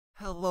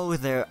Hello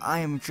there, I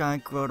am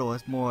GiantGrotle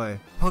with more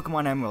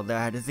Pokemon Emerald. There,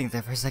 I had to think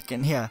there for a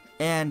second, yeah.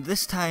 And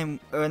this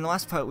time, or in the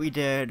last part we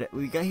got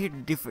here to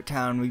Dewford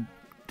Town, we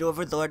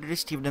delivered the letter to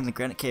Steven in the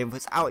Granite Cave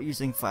without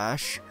using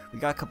Flash. We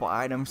got a couple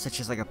items such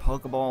as like a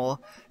Pokeball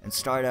and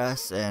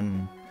Stardust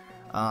and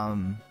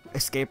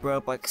escape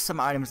rope, like some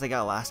items I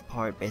got last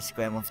part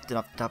basically. I'm lifting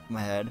off the top of my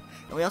head.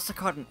 And we also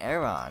caught an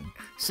Aeron.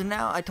 So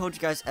now I told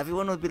you guys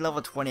everyone would be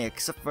level 20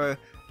 except for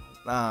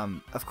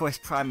of course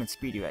Prime and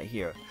Speedy right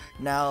here.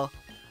 Now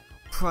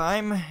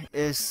Prime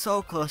is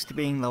so close to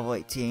being level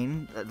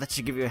 18. That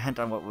should give you a hint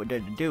on what we're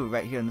going to do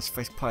right here in this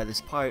first part of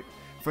this part.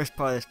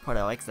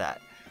 I like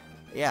that.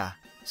 Yeah.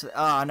 So,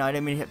 oh no, I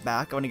didn't mean to hit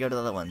back. I want to go to the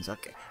other ones.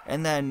 Okay.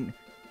 And then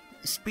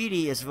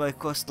Speedy is really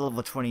close to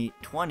level 20.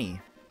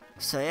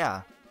 So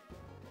yeah.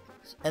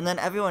 And then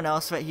everyone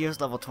else right here is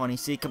level 20.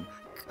 See,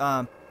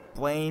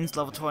 Blaine's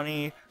level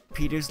 20,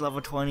 Peter's level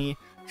 20,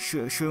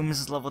 Shrooms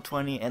is level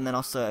 20, and then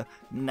also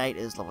Knight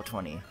is level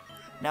 20.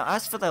 Now,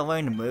 as for the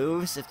learned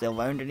moves, if they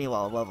learned any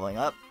while leveling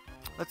up,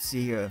 let's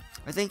see here.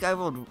 I think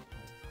Meryl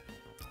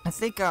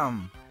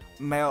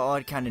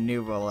already kind of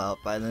knew rollout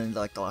by then,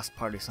 like the last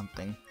part or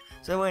something.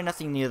 So really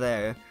nothing new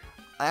there.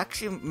 I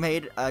actually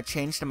made a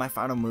change to my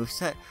final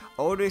moveset.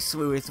 Older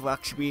Sleuth will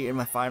actually be in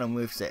my final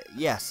moveset.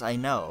 Yes, I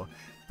know.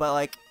 But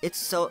like,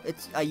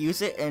 I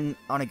use it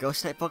on a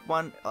ghost type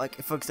Pokemon.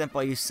 Like, for example,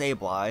 I use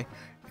Sableye,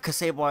 because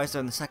Sableyes are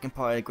in the second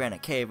part of the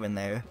Granite Cave in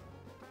there,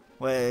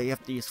 where you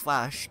have to use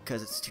Flash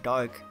because it's too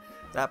dark.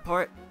 That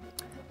part,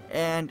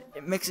 and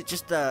it makes it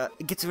just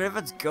it gets rid of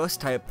its ghost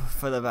type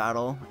for the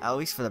battle, at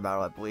least for the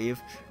battle, I believe.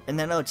 And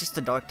then just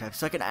the dark type,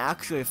 so I can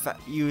actually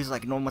use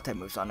like normal type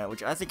moves on it,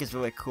 which I think is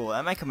really cool.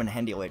 That might come in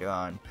handy later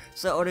on.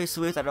 So Older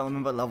Sleuth, I don't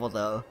remember level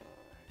though.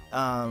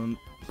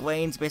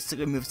 Blaine's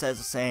basically moveset is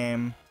the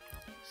same.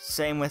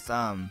 Same with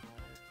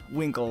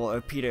Winkle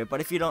or Peter,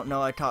 but if you don't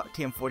know, I taught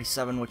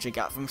TM47, which I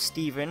got from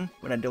Steven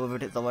when I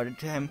delivered the letter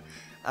to him.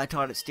 I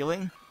taught it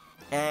stealing,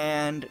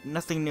 and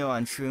nothing new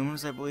on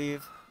Shrooms, I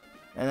believe.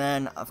 And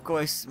then, of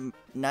course,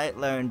 Knight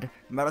learned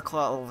Metal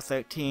Claw at level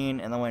 13,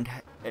 and then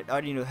it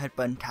already knew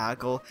Headbutt and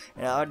Tackle,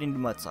 and it already knew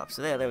Mud Slap.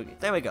 So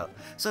there we go.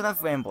 So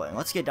enough rambling.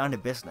 Let's get down to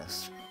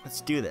business. Let's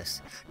do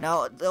this.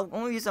 Now, the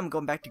only reason I'm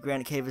going back to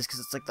Granite Cave is because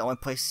it's like the only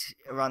place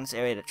around this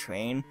area to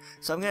train.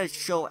 So I'm going to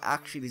show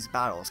actually these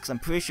battles, because I'm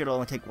pretty sure it'll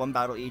only take one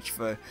battle each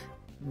for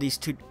these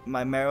two,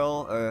 my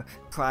Meryl, or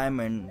Prime,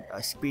 and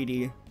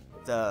Speedy,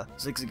 the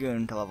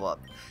Zigzagoon, to level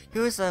up.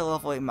 Here's the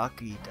level 8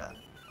 Chickorita.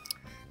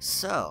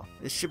 So,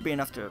 this should be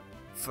enough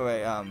for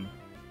a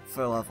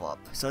level up.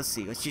 So let's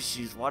see, let's just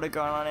use Water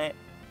Gun on it.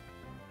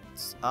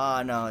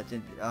 No, it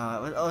didn't,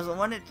 I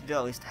wanted to do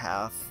at least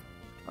half.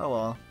 Oh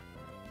well.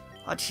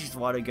 I'll just use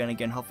Water Gun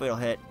again, hopefully it'll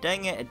hit.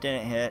 Dang it, it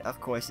didn't hit. Of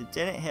course, it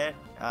didn't hit.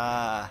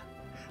 I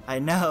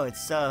know,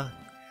 it's so...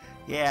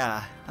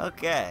 Yeah,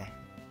 okay.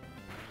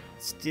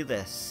 Let's do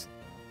this.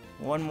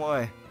 One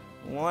more.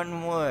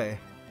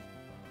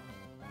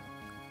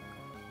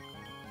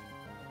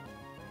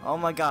 Oh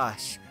my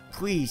gosh.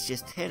 Please,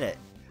 just hit it.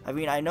 I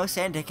mean, I know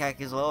Cyndaquil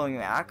is lowering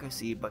your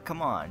accuracy, but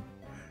come on.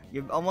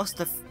 You're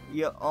almost in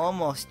a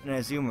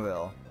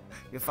Azumarill.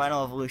 Your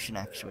final evolution,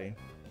 actually.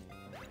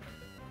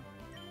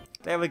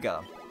 There we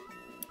go.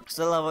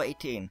 So level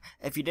 18.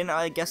 If you didn't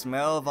already guess,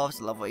 Meryl evolves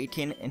to level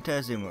 18 into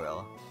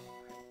Azumarill.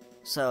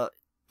 So,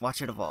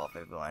 watch it evolve,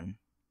 everyone.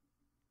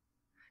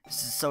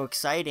 This is so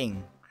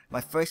exciting.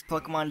 My first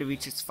Pokemon to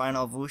reach its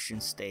final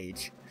evolution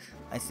stage.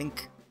 I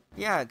think...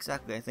 Yeah,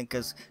 exactly. I think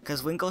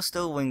because Winkle's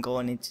still Winkle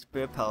and needs to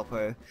be a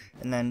Pelipper,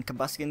 and then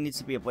Combuskin needs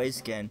to be a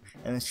Blaziken,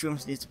 and then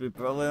Shrooms needs to be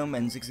Breloom,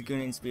 and Zigzagoon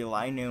needs to be a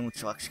Linoon,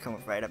 which will actually come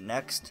up right up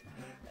next.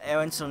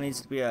 Aeron still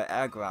needs to be a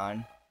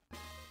Aggron.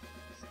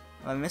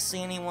 Am I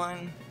missing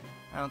anyone?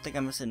 I don't think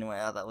I'm missing anyone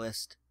out of that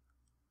list.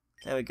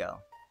 There we go.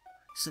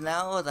 So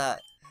now that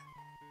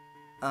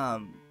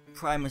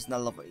Prime is now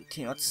level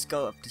 18, let's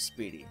go up to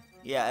Speedy.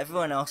 Yeah,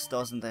 everyone else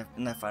still isn't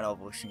in their final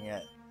evolution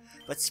yet.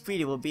 But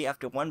Speedy will be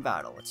after one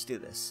battle. Let's do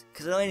this.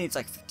 Because it only needs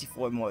like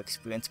 54 more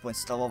experience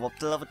points to level up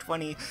to level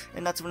 20.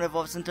 And that's when it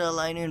evolves into a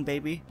Linoon,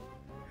 baby.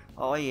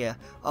 Oh yeah.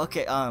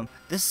 Okay,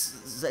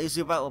 this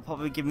Zubat will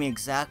probably give me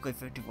exactly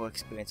 54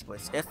 experience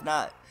points. If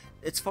not,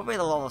 it's probably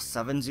the level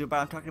 7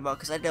 Zubat I'm talking about.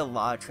 Because I did a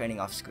lot of training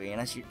off screen,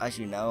 as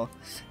you know.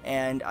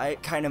 And I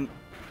kind of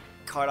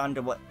caught on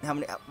to what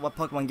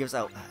Pokemon gives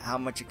out how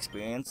much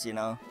experience, you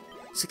know.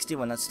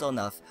 61, that's still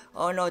enough.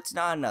 Oh no, it's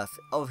not enough.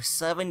 Oh,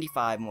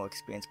 75 more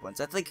experience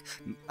points. I think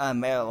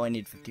Meryl only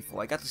needed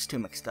 54. I got those two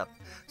mixed up.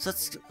 So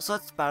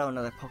let's battle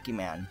another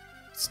Pokemon.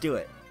 Let's do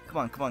it. Come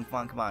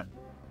on.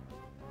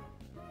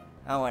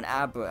 Oh, an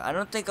Abra. I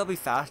don't think I'll be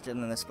faster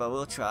than this, but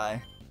we'll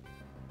try.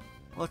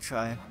 Let's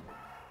try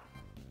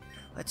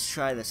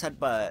this.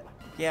 Headbutt.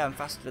 Yeah, I'm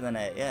faster than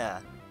it. Yeah.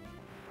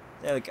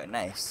 There we go.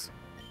 Nice.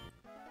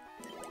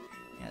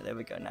 Yeah, there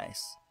we go.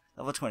 Nice.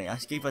 Level 20. I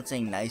keep on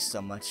saying nice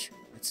so much.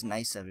 It's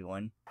nice,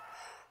 everyone.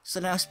 So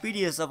now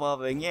Speedy is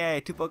evolving. Yay,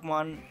 2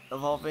 Pokemon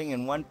evolving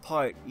in one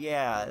part.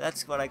 Yeah,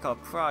 that's what I call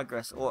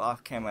progress or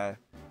off-camera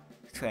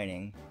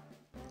training.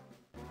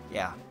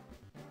 Yeah,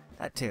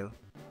 that too.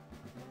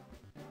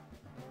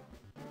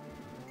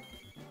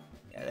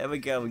 There we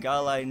go, we got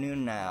a lot new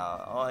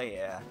now. Oh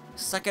yeah.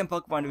 Second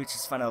Pokemon to reach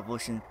its final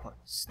evolution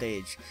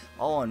stage,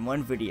 all in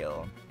one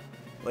video.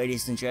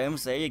 Ladies and gentlemen,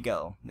 there you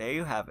go. There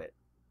you have it.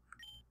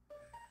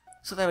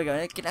 So there we go,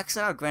 it can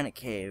exit our Granite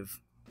Cave.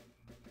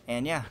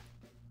 And yeah.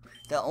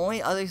 The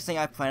only other thing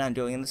I plan on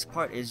doing in this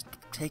part is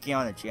taking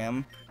on a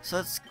gym. So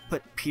let's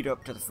put Peter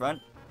up to the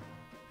front.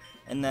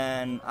 And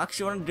then, I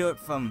actually want to do it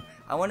from,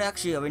 I want to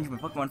actually arrange my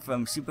Pokemon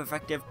from super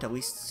effective to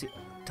least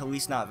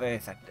not very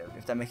effective,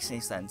 if that makes any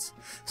sense.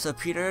 So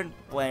Peter and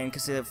Blaine,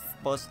 because they're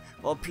both,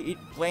 well,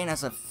 Blaine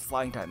has a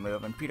flying type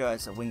move, and Peter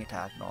has a wing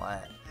attack and all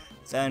that.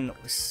 Then,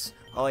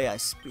 oh yeah,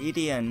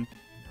 Speedy and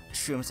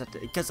Shrooms have to,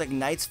 because like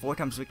Knight's 4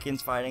 times weak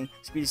against fighting,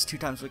 Speedy's 2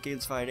 times weak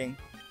against fighting.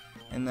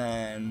 And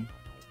then,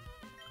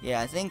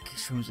 yeah, I think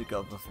Shrooms would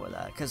go before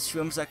that, because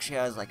Shrooms actually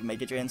has like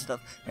Mega Drain and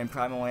stuff, and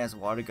Prime only has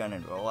Water Gun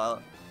and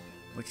Rollout,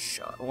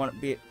 which won't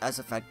be as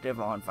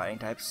effective on fighting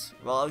types.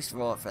 Well, at least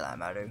Rollout for that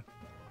matter.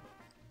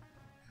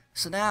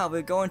 So now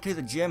we're going to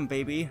the gym,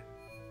 baby.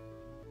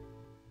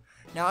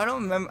 Now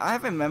I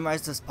haven't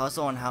memorized this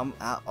puzzle on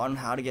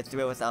how to get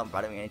through it without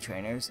battling any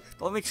trainers,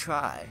 but let me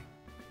try.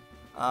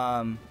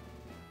 I'm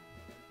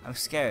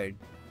scared.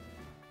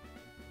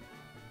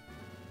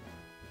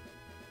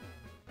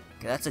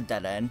 Okay, that's a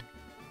dead end.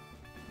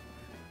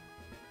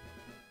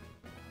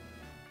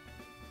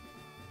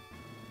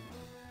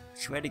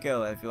 Which way to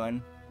go,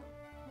 everyone?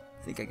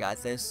 I think I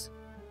got this.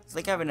 It's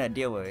like I have an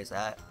idea where he's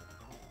at.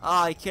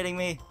 Oh, are you kidding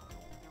me?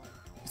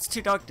 It's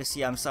too dark to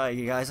see. I'm sorry,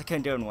 you guys. I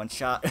couldn't do it in one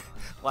shot.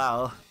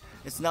 Wow.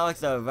 It's not like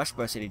the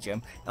Rushborough City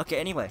gym. Okay,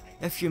 anyway,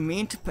 if you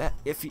mean to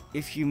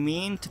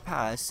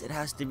pass, it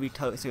has to be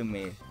towed through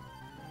me.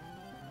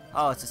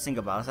 Oh, it's a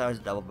single battle. I thought it was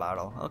a double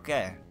battle.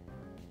 Okay.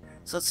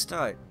 So let's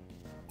start.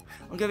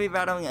 I'm gonna be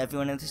battling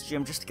everyone in this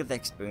gym just to get the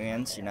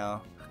experience, you know.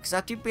 Because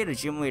after you beat a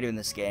gym leader in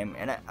this game,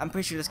 and I'm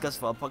pretty sure this goes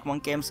for all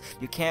Pokemon games,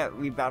 you can't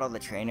re-battle the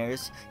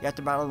trainers. You have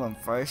to battle them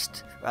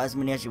first, or as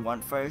many as you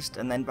want first,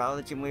 and then battle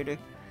the gym leader.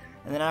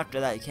 And then after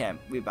that, you can't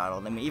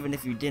re-battle them, even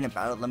if you didn't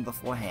battle them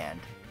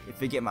beforehand.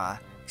 If you get my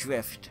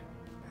drift.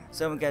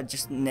 So I'm gonna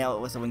just nail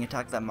it with a wing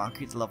attack that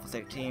Moncrief's level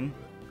 13.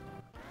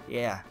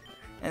 Yeah.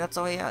 And that's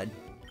all he had.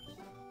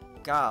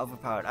 God,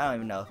 overpowered. I don't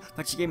even know.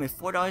 But you gave me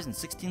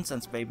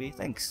 $4.16, baby.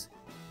 Thanks.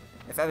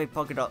 If every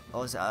Pokédot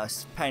was a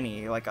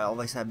penny, like I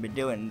always have been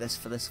doing this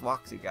for this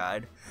walkthrough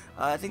guide,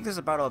 I think there's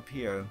a battle up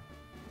here.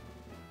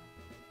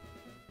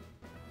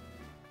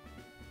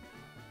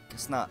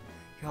 Guess not.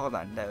 Hold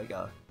on, there we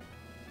go.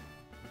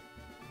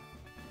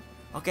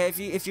 Okay, if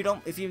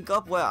you go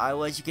up where I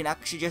was, you can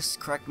actually just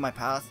correct my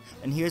path.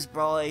 And here's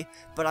Brawly,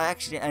 but I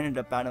actually ended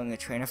up battling a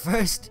trainer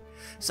first,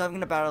 so I'm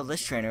gonna battle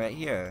this trainer right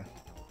here.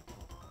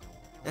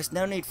 There's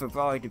no need for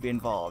Brawly to be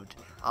involved.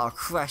 I'll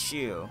crush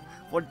you.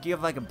 What, do you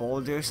have like a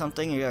boulder or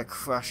something? You're gonna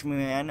crush me,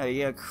 man? Or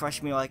you're gonna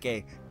crush me like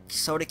a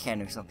soda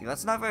can or something?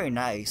 That's not very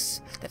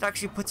nice. That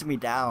actually puts me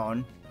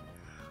down.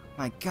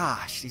 My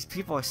gosh, these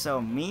people are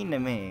so mean to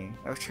me.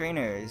 Or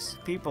trainers.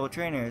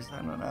 Trainers,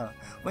 I don't know.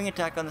 Wing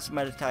attack on this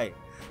Meditite.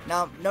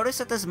 Now, notice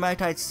that this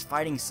Meditite's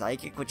fighting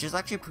Psychic, which is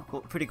actually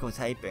pretty cool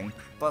typing.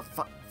 But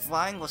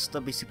flying will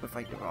still be super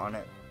effective on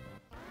it.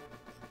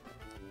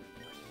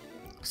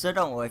 So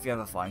don't worry if you have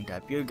a flying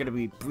type. You're gonna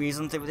be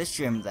breezing through this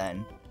gym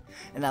then.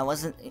 And that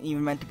wasn't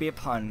even meant to be a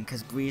pun,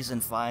 because breeze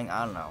and flying,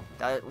 I don't know.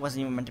 That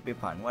wasn't even meant to be a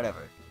pun,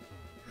 whatever.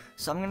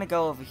 So I'm gonna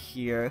go over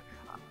here.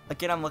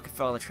 Again, I'm looking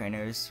for all the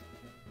trainers.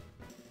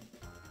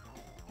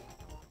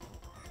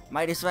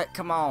 Mighty Sweat,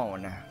 come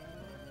on.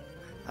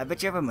 I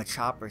bet you have a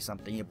Machop or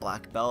something, you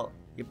black belt.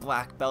 You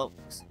black belt.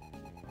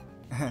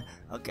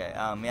 Okay,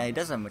 yeah, he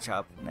does have a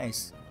Machop.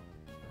 Nice.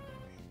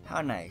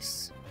 How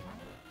nice.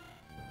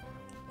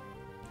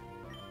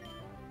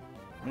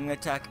 I'm gonna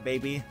attack,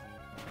 baby.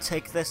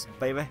 Take this,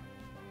 baby.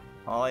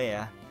 Oh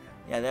yeah.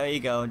 Yeah, there you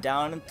go.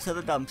 Down to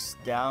the dumps.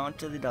 Down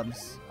to the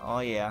dumps. Oh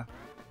yeah.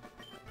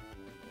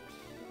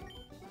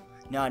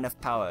 Not enough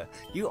power.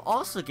 You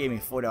also gave me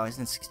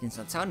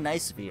 $4.16. How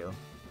nice of you.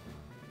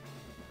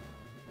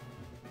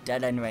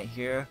 Dead end right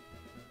here.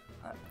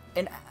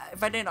 And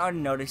if I didn't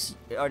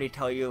already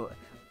tell you,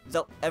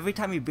 every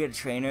time you beat a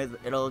trainer,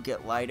 it'll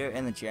get lighter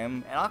in the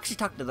gym. And I'll actually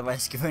talk to the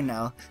rescuer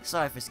now.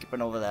 Sorry for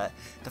skipping over that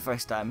the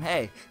first time.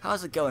 Hey,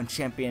 how's it going,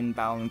 champion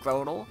bound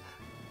Grotle?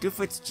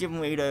 Dewford's gym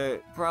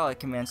leader Brawly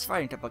commands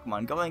fighting type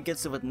Pokemon. Going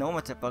against it with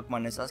normal type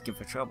Pokemon is asking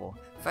for trouble.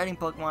 Fighting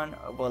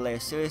Pokemon will lay a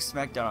serious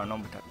smackdown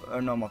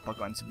on normal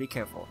Pokemon, so be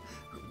careful.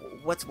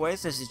 What's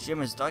worse is his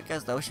gym is dark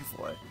as the ocean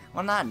floor.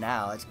 Well, not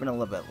now. It's been a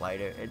little bit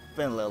lighter. It's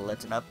been a little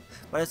lit up,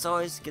 but it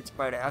always gets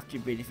brighter after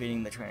you be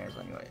defeating the trainers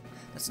anyway.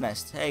 That's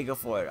nice. Hey, go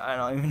for it. I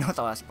don't even know what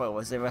the last part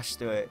was. They rushed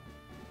through it.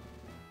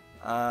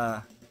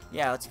 Yeah,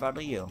 let's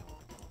battle you.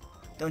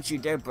 Don't you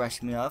dare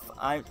brush me off.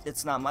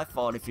 It's not my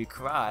fault if you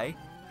cry.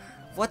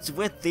 What's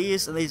with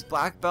these and these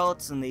black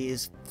belts and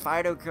these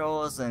fighter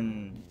girls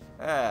and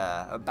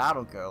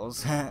battle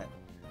girls?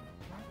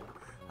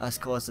 That's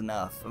close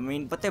enough. I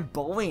mean, but they're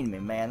bullying me,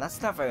 man.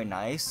 That's not very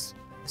nice.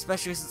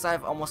 Especially since I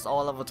have almost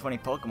all level 20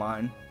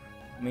 Pokemon.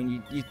 I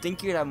mean, you'd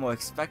think you'd have more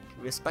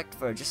respect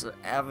for just an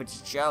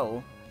average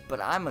Joe, but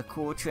I'm a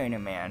cool trainer,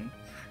 man.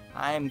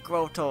 I'm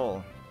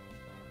Grotle.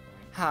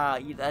 Ha,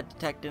 that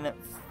detect didn't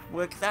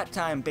work that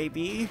time,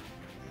 baby.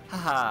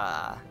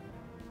 Haha.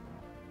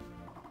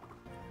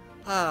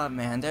 Ah,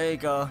 man, there you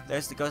go.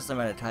 There's the Ghost of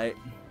Meditite.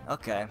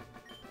 Okay.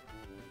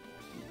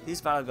 These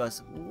battle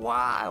goes.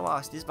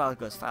 Wow, these battle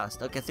goes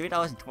fast. Okay,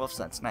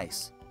 $3.12.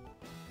 Nice.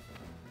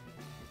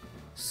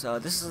 So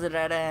this is the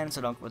dead end,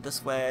 so don't go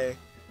this way.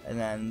 And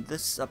then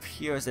this up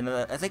here is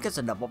another. I think it's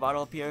a double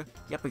battle up here.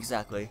 Yep,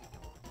 exactly.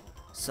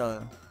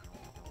 So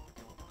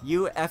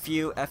you, F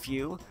you.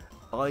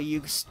 Are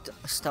you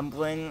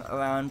stumbling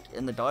around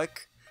in the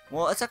dark?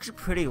 Well, it's actually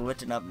pretty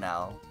lit up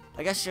now.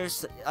 I guess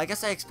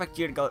I expect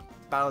you to go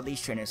battle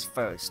these trainers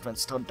first when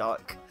it's still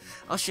dark.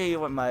 I'll show you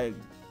what my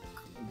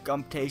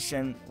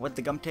with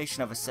the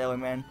gumptation of a sailor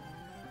man.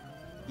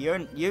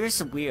 You're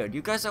just weird.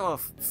 You guys are all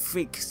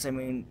freaks. I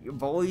mean, you're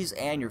boys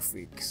and you're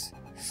freaks.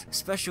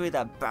 Especially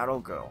that battle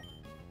girl.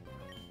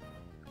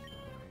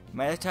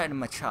 Meditite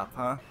and Machop,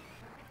 huh?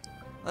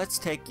 Let's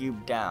take you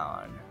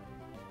down.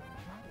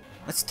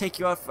 Let's take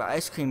you out for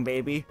ice cream,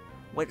 baby.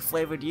 What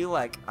flavor do you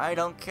like? I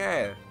don't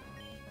care.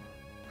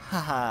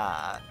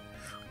 Haha.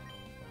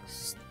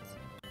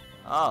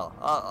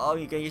 Oh,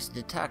 you can use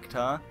detect,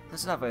 huh?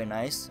 That's not very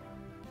nice.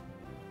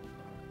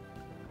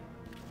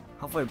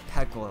 Hopefully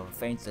Peck will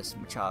faint this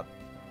Machop.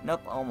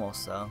 Nope,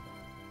 almost though.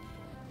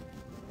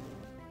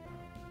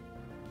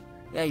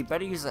 Yeah, you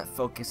better use that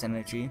focus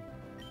energy.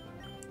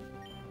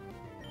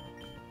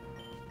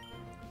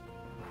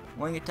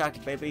 Wing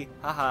attack, baby.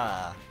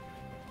 Haha.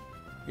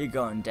 You're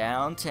going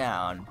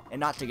downtown. And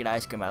not to get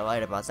ice cream, I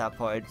lied about that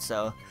part,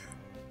 so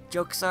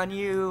joke's on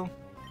you.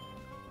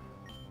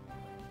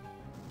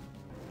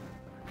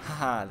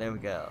 Haha, there we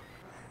go.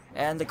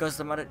 And there goes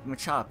the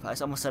Machop. I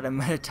almost said a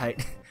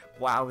Meditite.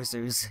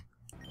 Wowzers.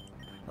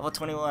 Level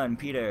 21,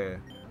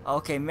 Peter.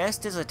 Okay,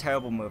 Mist is a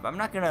terrible move. I'm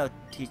not gonna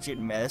teach it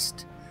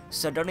Mist,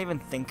 so don't even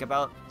think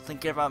about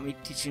me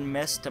teaching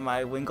Mist to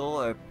my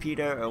Wingle or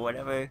Peter or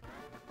whatever,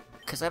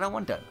 cause I don't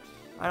want to.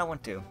 Oh, I don't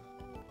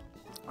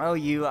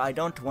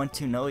want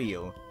to know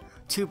you.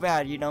 Too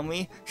bad, you know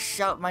me?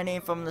 Shout my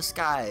name from the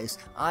skies.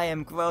 I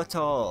am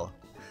Grotle.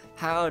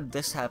 How'd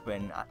this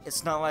happen?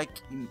 It's not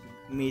like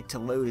me to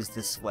lose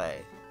this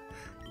way.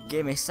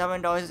 Give me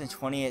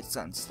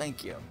 $7.28.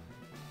 Thank you.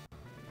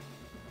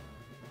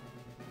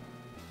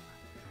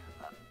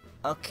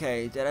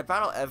 Okay, did I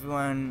battle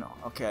everyone?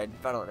 Okay, I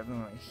battled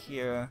everyone right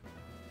here.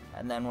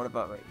 And then what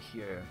about right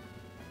here?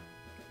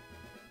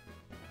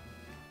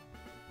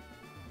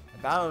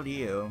 I battled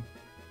you.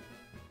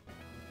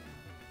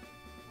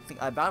 I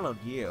think I battled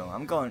you.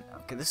 I'm going.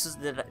 Okay, that's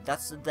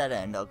the dead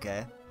end.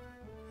 Okay,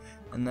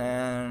 and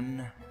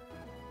then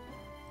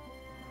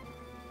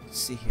let's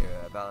see here.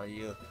 I battled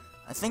you.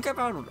 I think I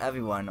battled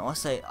everyone. I'll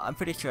say I'm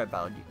pretty sure I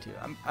battled you too.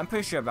 I'm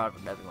pretty sure I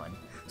battled everyone.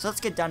 So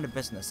let's get down to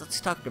business.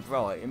 Let's talk to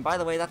Brawly. And by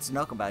the way, that's the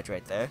Knuckle badge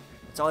right there.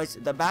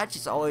 The badge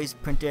is always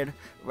printed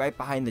right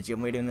behind the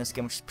gym leader in this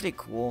game, which is pretty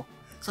cool.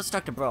 So let's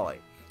talk to Brawly.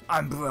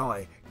 I'm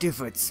Brawly,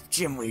 Dewford's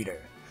gym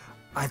leader.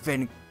 I've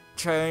been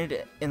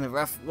turned in the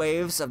rough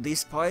waves of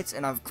these parts,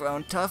 and I've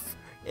grown tough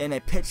in a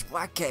pitch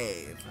black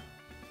cave.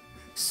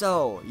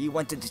 So you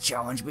wanted to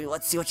challenge me?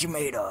 Let's see what you're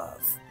made of.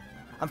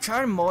 I'm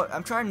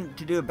trying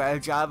to do a better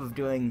job of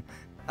doing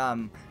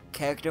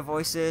character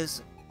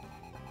voices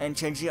and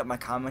changing up my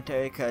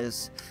commentary,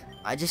 because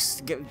I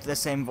just get the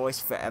same voice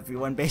for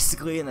everyone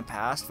basically in the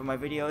past for my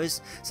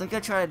videos. So I'm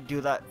gonna try to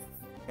do that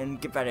and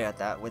get better at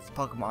that with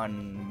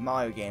Pokemon,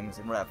 Mario games,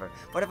 and whatever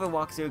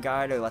walkthrough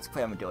guide or let's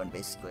play I'm doing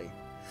basically.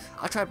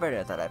 I'll try better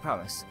at that, I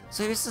promise.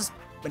 So here's this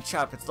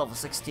Machop. It's level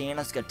 16.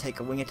 That's gonna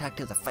take a wing attack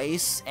to the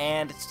face,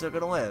 and it's still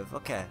gonna live.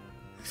 Okay.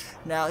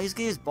 Now he's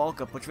gonna use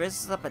Bulk Up, which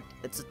raises up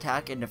its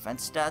attack and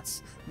defense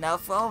stats. Now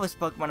for all of his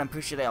Pokemon, I'm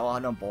pretty sure they all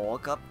know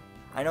Bulk Up.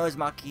 I know his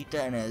Makita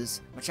and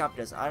his Machop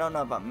does. I don't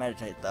know about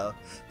Meditite though.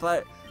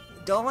 But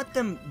don't let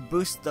them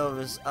boost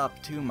those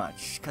up too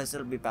much, because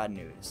it'll be bad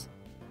news.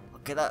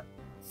 Okay, that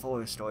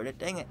fully restored it.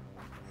 Dang it.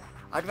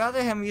 I'd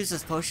rather him use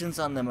his potions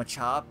on the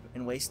Machop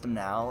and waste them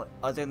now,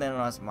 other than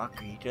on his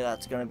Makita.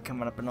 That's gonna be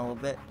coming up in a little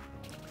bit.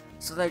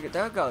 So there we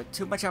go.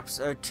 Two wing attacks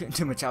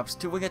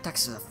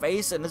to the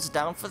face, and it's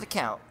down for the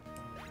count.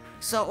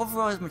 So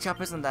overall, his Machop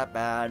isn't that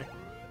bad.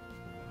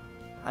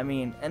 I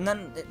mean, and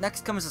then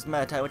next comes this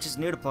Meditite, which is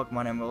new to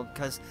Pokemon Emerald,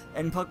 because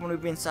in Pokemon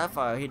Ruby and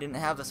Sapphire, he didn't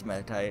have this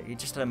Meditite. He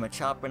just had a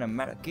Machop and a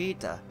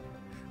Makita.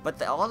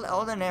 But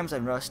all the names I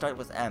know start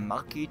with M.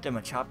 Makita,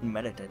 Machop, and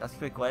Meditite. That's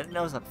pretty cool. I didn't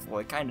know that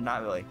before. Kinda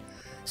not really.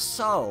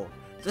 So,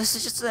 this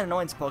is just an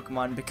annoyance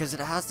Pokemon because it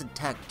has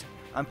Detect.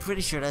 I'm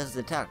pretty sure it has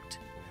Detect.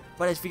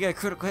 But if you get a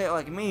critical hit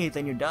like me,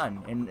 then you're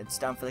done, and it's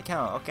down for the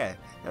count. Okay,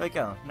 there we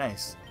go.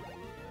 Nice.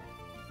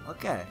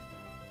 Okay.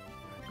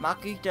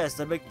 Makita is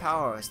the big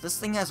powers. This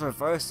thing has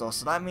reversal,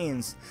 so that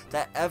means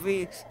that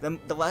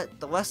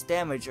the less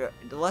damage or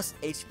the less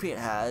HP it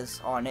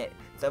has on it,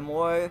 the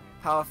more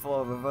powerful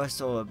a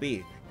reversal will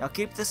be. Now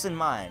keep this in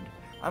mind.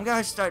 I'm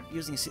gonna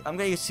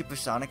use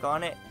Supersonic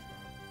on it.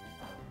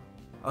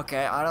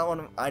 Okay, I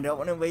don't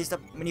want to waste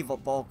up many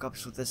bulk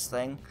ups with this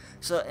thing.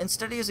 So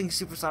instead of using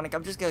Supersonic,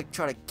 I'm just gonna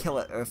try to kill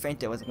it or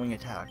feint it with a wing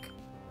attack.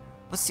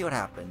 Let's see what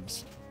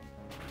happens.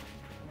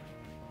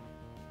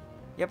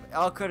 Yep,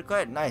 all critical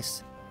hit,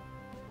 nice.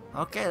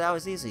 Okay, that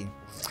was easy.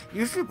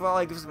 Usually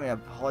Brawly gives me a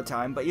hard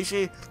time, but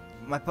usually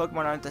my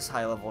Pokemon aren't this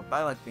high level, but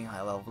I like being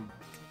high level.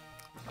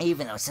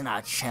 Even though it's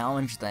not a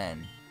challenge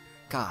then.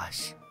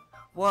 Gosh.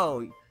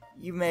 Whoa,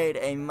 you made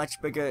a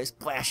much bigger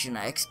splash than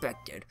I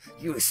expected.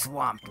 You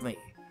swamped me.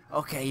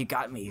 Okay, you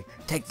got me.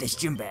 Take this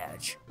gym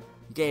badge.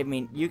 You gave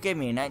me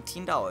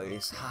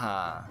 $19.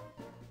 Haha.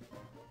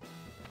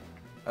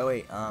 Oh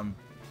wait, $19.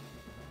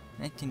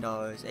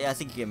 Yeah, I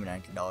think you gave me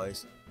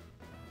 $19.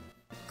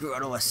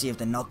 Grotle received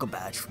the Knuckle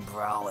badge from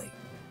Brawly.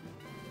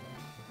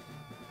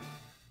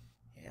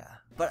 Yeah,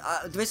 but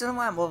the reason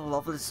why I'm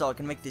level is so I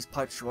can make these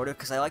parts shorter,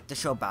 because I like to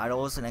show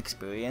battles and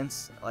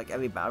experience, like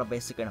every battle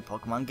basically in a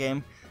Pokemon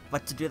game.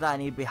 But to do that, I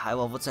need to be high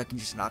level so I can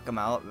just knock them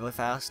out really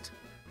fast.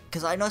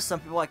 Because I know some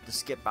people like to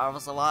skip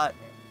battles a lot,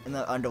 and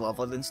they're under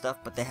leveled and stuff,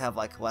 but they have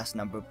like less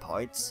number of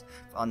parts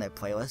on their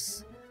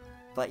playlists.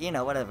 But you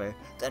know, whatever.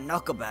 The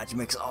Knuckle badge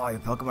makes all your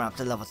Pokemon up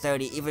to level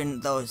 30,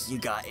 even those you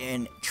got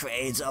in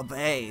trades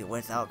obey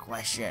without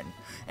question.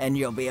 And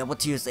you'll be able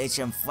to use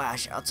HM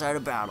Flash outside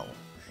of battle.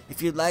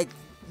 If you'd like,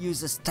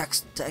 use this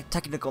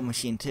technical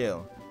machine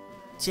too.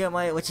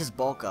 TMI, which is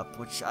bulk up,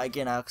 which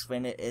again I'll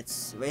explain it. It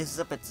raises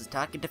up its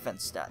attack and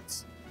defense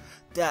stats.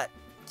 That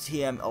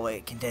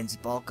TM08 contains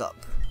bulk up.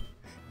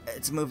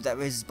 It's a move that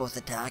raises both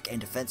attack and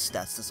defense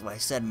stats. That's what I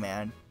said,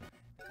 man.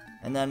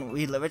 And then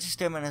we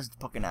register them as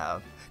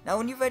Pokénav. Now,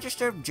 when you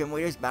register gym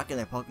leaders back in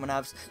their Pokemon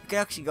apps, you can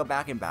actually go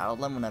back and battle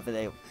them whenever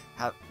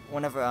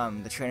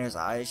the trainer's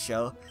eyes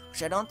show,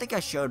 which I don't think I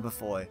showed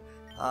before.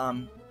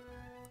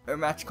 Or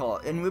match call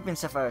in Ruby and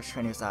Sapphire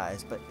trainer's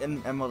eyes, but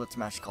in Emerald it's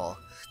match call.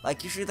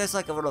 Like usually there's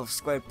like a little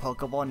squared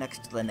Pokeball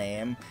next to the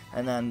name,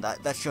 and then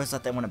that shows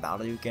that they want to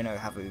battle you again or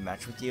have a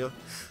rematch with you.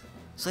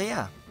 So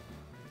yeah,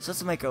 so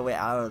let's make our way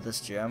out of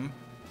this gym.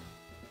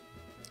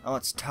 Oh,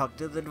 let's talk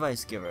to the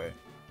advice giver.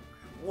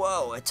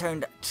 Whoa, it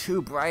turned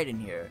too bright in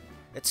here.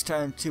 It's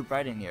turned too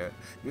bright in here.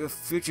 Your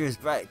future is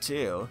bright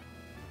too.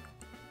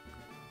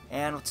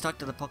 And let's talk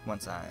to the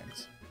Pokemon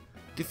Science.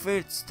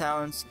 Dewford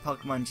Town's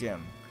Pokemon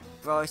Gym.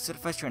 Brawly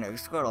certified trainer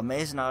Squirtle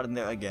May is not in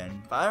there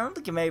again, but I don't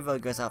think it May really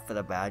goes out for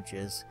the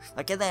badges.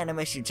 Like in the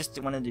animation, just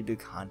wanted to do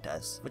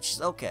contests, which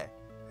is okay.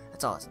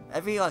 That's awesome.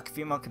 Every like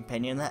female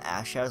companion that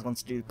Ash has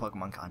wants to do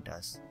Pokemon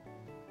contests.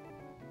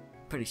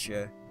 Pretty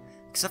sure.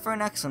 Except for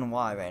an X and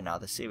Y right now,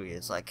 the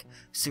series. Like,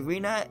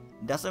 Serena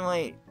doesn't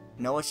really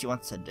know what she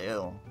wants to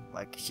do.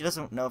 Like, she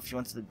doesn't know if she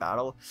wants to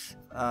battle,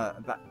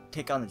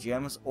 take on the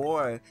gyms,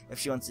 or if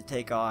she wants to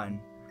take on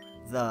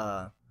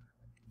the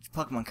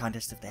Pokemon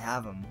contest if they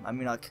have them. I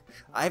mean, like,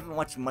 I haven't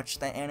watched much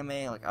of that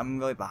anime. Like, I'm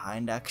really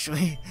behind,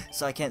 actually,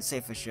 so I can't say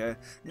for sure.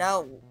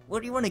 Now, where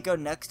do you want to go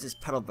next is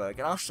Petalburg,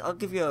 and I'll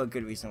give you a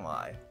good reason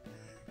why.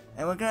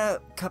 And we're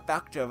gonna cut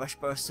back to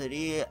Rushboro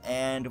City,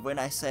 and when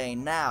I say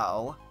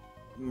now...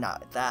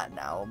 Not that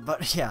now,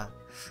 but yeah.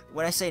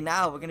 When I say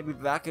now, we're gonna be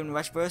back in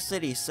Rushboro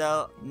City,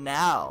 so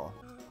now.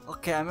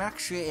 Okay, I'm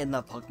actually in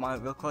the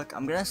Pokemon real quick.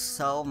 I'm gonna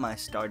sell my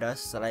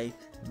Stardust that I've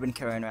been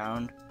carrying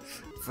around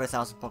for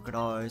 1,000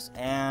 Pokédollars,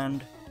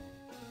 and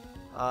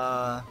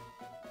I'll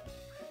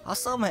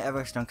sell my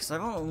Everstone because I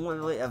don't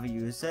really ever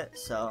use it,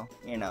 so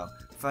you know,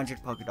 for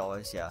 100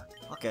 Pokédollars, yeah.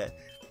 Okay.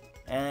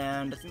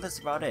 And I think that's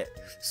about it.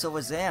 So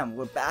Wazam,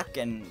 we're back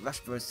in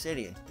Rushboro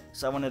City.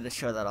 So I wanted to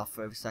show that off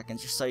for a second,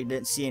 just so you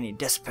didn't see any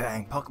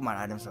disappearing Pokemon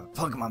items or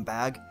Pokemon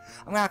bag.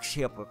 I'm gonna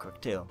actually heal up real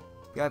quick too.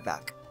 Be right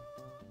back.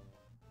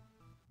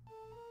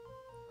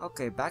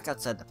 Okay, back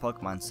outside the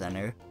Pokemon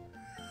Center.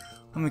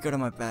 Let me go to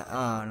my bag.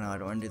 Oh no, I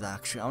don't want to do that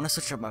actually. I want to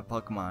switch up my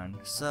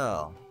Pokemon.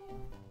 So,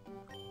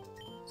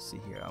 let's see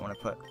here. I want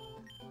to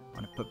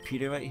put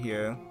Peter right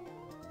here.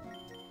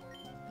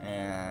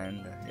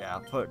 And yeah,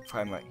 I'll put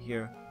Prime right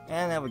here.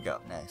 And there we go.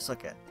 Nice.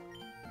 Okay.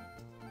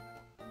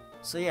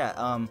 So yeah,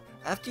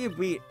 after you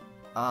beat,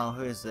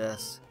 who is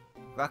this?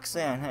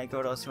 Roxanne. Hey,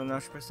 go to us from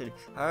Rushboro City.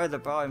 I heard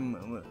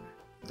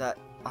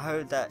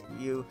that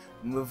you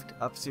moved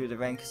up through the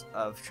ranks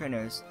of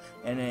trainers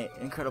in an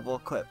incredible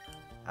clip.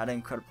 At an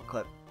incredible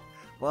clip.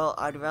 Well,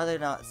 I'd rather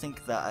not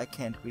think that I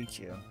can't beat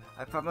you.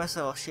 I promise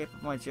I will shape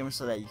up my gym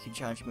so that you can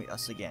challenge me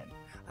us again.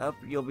 I hope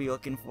you'll be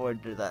looking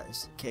forward to that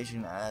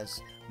occasion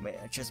as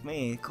just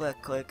me. Click,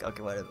 click.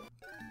 Okay, whatever.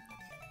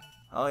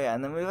 Oh yeah,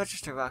 and then we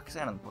register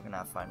Roxanne on the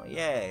Pokemon finally.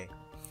 Yay!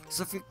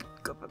 So if you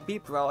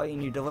beat Brawly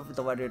and you deliver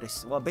the letter to,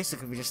 well,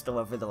 basically we just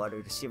deliver the letter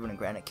to Steven in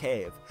Granite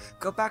Cave.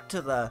 Go back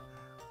to the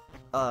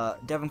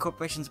Devon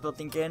Corporation's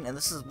building again, and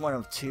this is one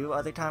of 2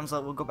 other times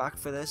that we'll go back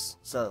for this.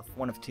 So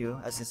one of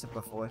 2, as I said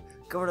before.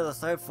 Go to the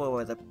 3rd floor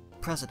where the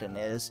president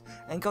is,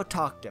 and go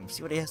talk to him.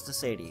 See what he has to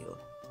say to you.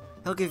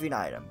 He'll give you an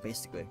item,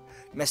 basically.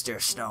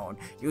 Mr. Stone,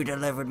 you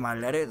delivered my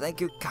letter.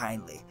 Thank you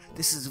kindly.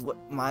 This is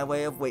my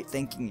way of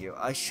thanking you.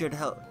 It should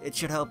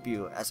help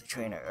you as a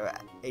trainer or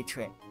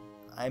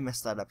I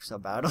messed that up so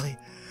badly.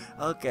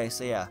 Okay,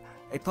 so yeah,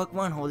 A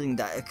Pokemon holding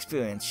that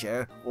experience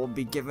share will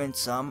be given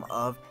some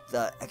of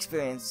the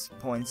experience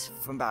points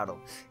from battle.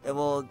 It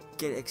will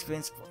get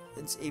experience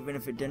points even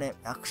if it didn't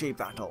actually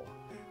battle.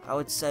 I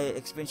would say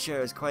experience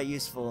share is quite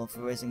useful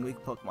for raising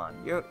weak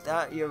Pokemon.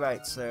 You're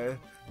right, sir.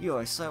 You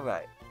are so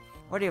right.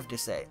 What do you have to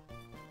say?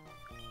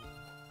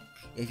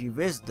 If you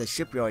visit the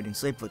shipyard in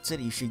Slayfoot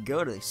City, you should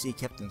go to see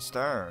Captain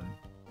Stern.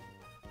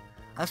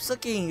 I'm still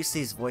getting used to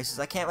these voices.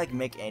 I can't like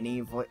make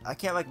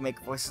make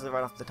voices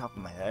right off the top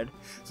of my head,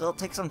 so it'll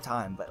take some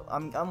time. But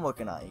I'm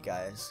working on it, you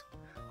guys.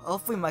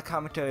 Hopefully my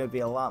commentary will be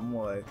a lot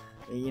more,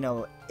 you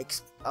know,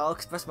 I'll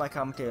express my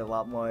commentary a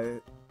lot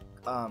more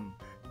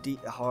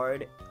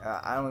hard.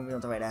 I don't even know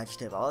the right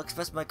adjective. I'll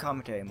express my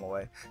commentary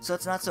more, so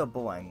it's not so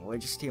boring. We'll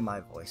just hear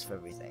my voice for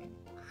everything.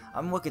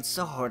 I'm working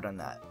so hard on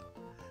that.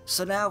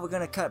 So now we're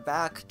gonna cut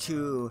back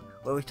to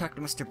where we talked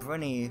to Mr.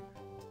 Bruni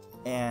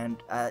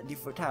and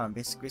Dewford Town,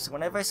 basically. So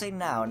whenever I say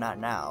now, not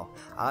now,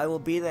 I will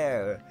be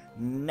there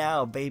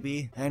now,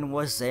 baby. And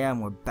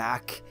wazam, we're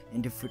back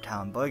in Dewford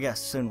Town. But I guess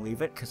soon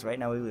leave it, cause right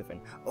now we're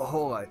leaving.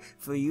 Ahoy!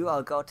 For you,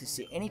 I'll go out to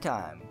sea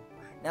anytime.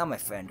 Now, my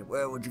friend,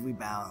 where would you be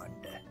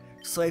bound?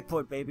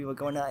 Slayport, baby. We're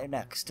going out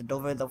next to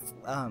deliver the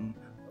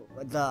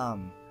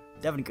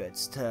Devon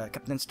goods to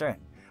Captain Stern.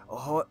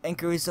 Ahoy!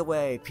 Anchor is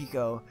away,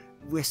 Pico.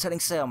 We're setting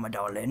sail, my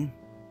darling.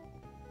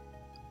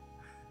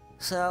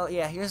 So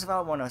yeah, here's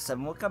Route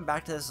 107. We'll come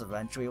back to this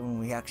eventually when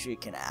we actually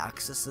can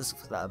access this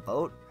with a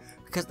boat,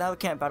 because now we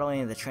can't battle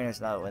any of the trainers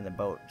now in the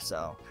boat.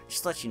 So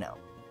just to let you know.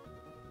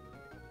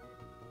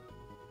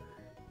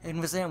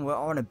 And within, we're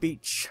on a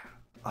beach.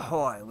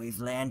 Ahoy! We've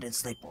landed in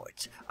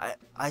Slayport.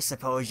 I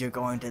suppose you're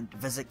going to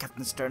visit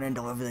Captain Stern and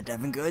deliver the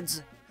Devon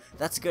goods.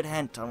 That's a good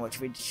hint on what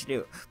we should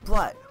do.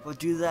 But we'll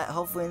do that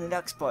hopefully in the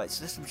next part.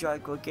 So this is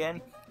GiantGrotle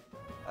again.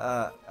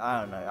 I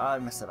don't know, I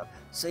messed it up.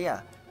 So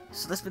yeah,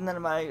 so this has been the end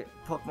of my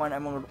Pokemon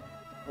Emerald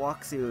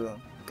walkthrough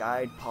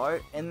guide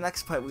part. In the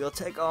next part, we'll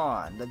take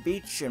on the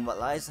beach and what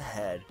lies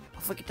ahead.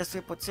 Hopefully get to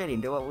Slayport City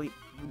and do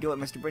what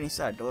Mr. Bruni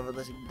said, deliver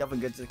the Devon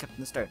goods to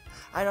Captain Stern.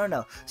 I don't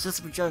know. So this has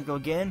been GiantGrotle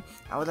again.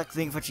 I would like to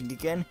thank you for watching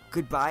again.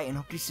 Goodbye, and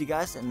hope to see you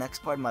guys in the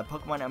next part of my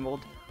Pokemon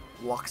Emerald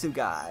walkthrough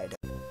guide.